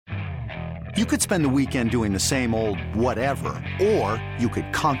You could spend the weekend doing the same old whatever, or you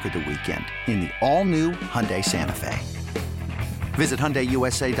could conquer the weekend in the all-new Hyundai Santa Fe. Visit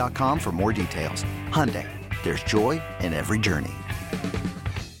HyundaiUSA.com for more details. Hyundai, there's joy in every journey.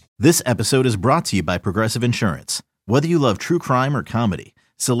 This episode is brought to you by Progressive Insurance. Whether you love true crime or comedy,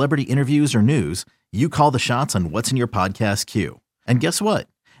 celebrity interviews or news, you call the shots on what's in your podcast queue. And guess what?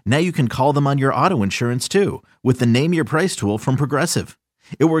 Now you can call them on your auto insurance too with the Name Your Price tool from Progressive.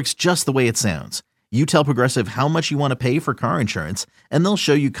 It works just the way it sounds. You tell Progressive how much you want to pay for car insurance, and they'll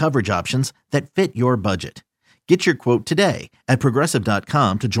show you coverage options that fit your budget. Get your quote today at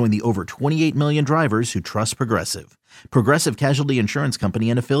Progressive.com to join the over 28 million drivers who trust Progressive. Progressive Casualty Insurance Company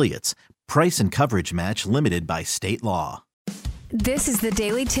and Affiliates. Price and coverage match limited by state law. This is the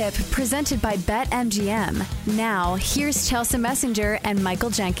Daily Tip presented by BetMGM. Now, here's Chelsea Messenger and Michael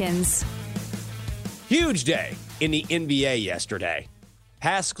Jenkins. Huge day in the NBA yesterday.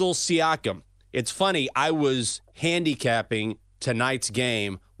 Pascal Siakam. It's funny, I was handicapping tonight's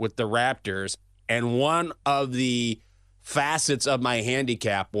game with the Raptors, and one of the facets of my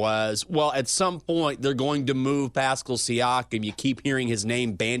handicap was, well, at some point they're going to move Pascal Siakam. You keep hearing his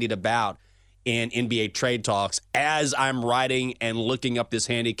name bandied about in NBA trade talks. As I'm writing and looking up this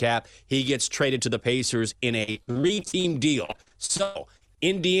handicap, he gets traded to the Pacers in a 3-team deal. So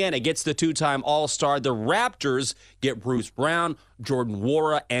Indiana gets the two-time All-Star. The Raptors get Bruce Brown, Jordan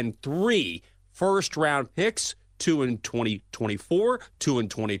Nwora, and 3 first-round picks, 2 in 2024, 2 in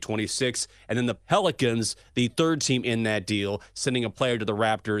 2026. And then the Pelicans, the third team in that deal, sending a player to the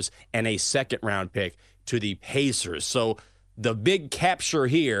Raptors and a second-round pick to the Pacers. So the big capture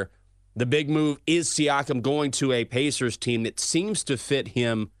here, the big move is Siakam going to a Pacers team that seems to fit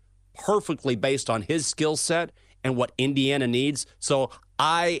him perfectly based on his skill set and what Indiana needs. So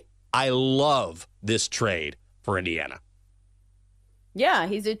I love this trade for Indiana. Yeah,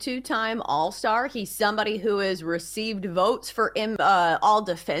 he's a 2-time All-Star. He's somebody who has received votes for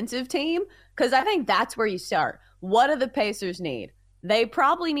all-defensive team, because I think that's where you start. What do the Pacers need? They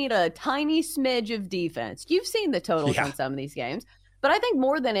probably need a tiny smidge of defense. You've seen the totals on some of these games. But I think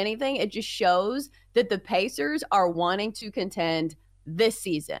more than anything, it just shows that the Pacers are wanting to contend this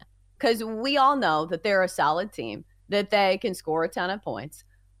season, because we all know that they're a solid team, that they can score a ton of points.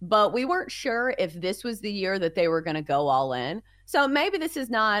 But we weren't sure if this was the year that they were going to go all in. So maybe this is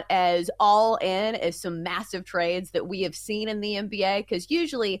not as all in as some massive trades that we have seen in the NBA, because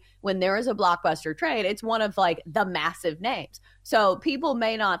usually when there is a blockbuster trade, it's one of like the massive names. So people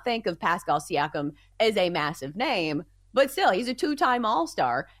may not think of Pascal Siakam as a massive name, but still, he's a 2-time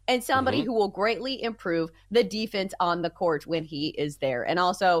All-Star and somebody who will greatly improve the defense on the court when he is there. And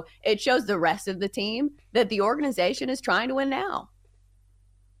also, it shows the rest of the team that the organization is trying to win now.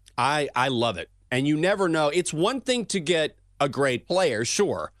 I love it. And you never know. It's one thing to get a great player,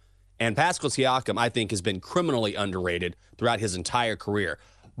 sure. And Pascal Siakam, I think, has been criminally underrated throughout his entire career.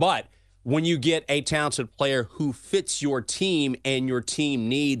 But when you get a talented player who fits your team and your team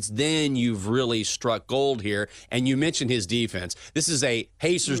needs, then you've really struck gold here. And you mentioned his defense. This is a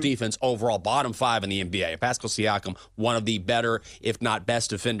Pacers defense overall, bottom 5 in the NBA. Pascal Siakam, one of the better, if not best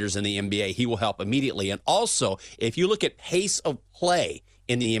defenders in the NBA. He will help immediately. And also, if you look at pace of play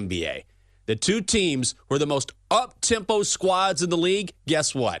in the NBA, the two teams who are the most up-tempo squads in the league,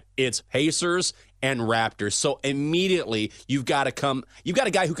 guess what? It's Pacers and Raptors. So immediately you've got a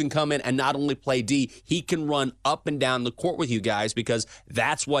guy who can come in and not only play D, he can run up and down the court with you guys, because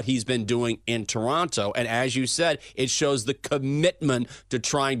that's what he's been doing in Toronto. And as you said, it shows the commitment to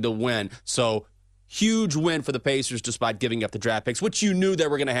trying to win. So huge win for the Pacers despite giving up the draft picks, which you knew they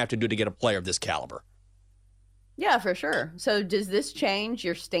were going to have to do to get a player of this caliber. Yeah, for sure. So does this change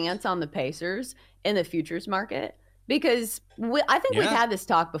your stance on the Pacers in the futures market? Because I think we've had this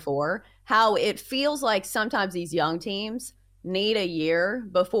talk before, how it feels like sometimes these young teams need a year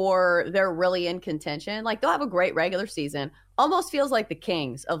before they're really in contention. Like, they'll have a great regular season. Almost feels like the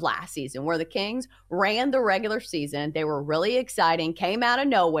Kings of last season, where the Kings ran the regular season. They were really exciting, came out of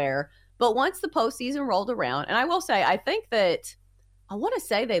nowhere. But once the postseason rolled around, and I will say, I think that I want to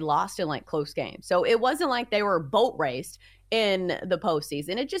say they lost in like close games. So it wasn't like they were boat raced in the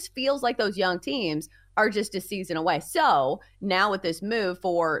postseason. It just feels like those young teams are just a season away. So now with this move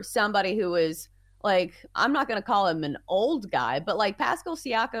for somebody who is like, I'm not going to call him an old guy, but like Pascal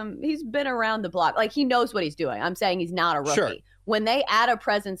Siakam, he's been around the block. Like, he knows what he's doing. I'm saying he's not a rookie. Sure. When they add a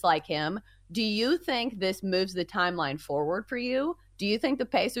presence like him, do you think this moves the timeline forward for you? Do you think the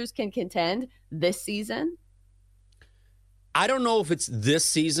Pacers can contend this season? I don't know if it's this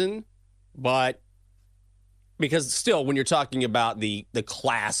season, but Because still, when you're talking about the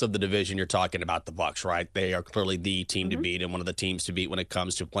class of the division, you're talking about the Bucks, right? They are clearly the team to beat and one of the teams to beat when it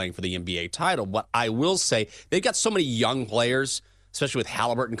comes to playing for the NBA title. But I will say they've got so many young players, especially with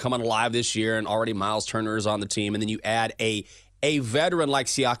Halliburton coming alive this year and already Miles Turner is on the team. And then you add a veteran like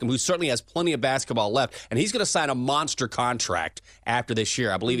Siakam, who certainly has plenty of basketball left, and he's going to sign a monster contract after this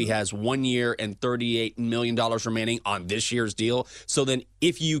year. I believe he has 1 year and $38 million remaining on this year's deal. So then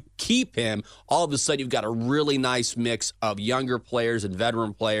if you keep him, all of a sudden you've got a really nice mix of younger players and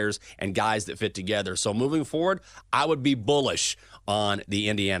veteran players and guys that fit together. So moving forward, I would be bullish on the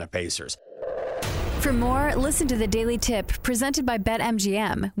Indiana Pacers. For more, listen to the Daily Tip presented by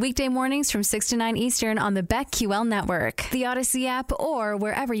BetMGM. Weekday mornings from 6 to 9 Eastern on the BetQL network, the Odyssey app, or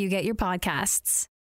wherever you get your podcasts.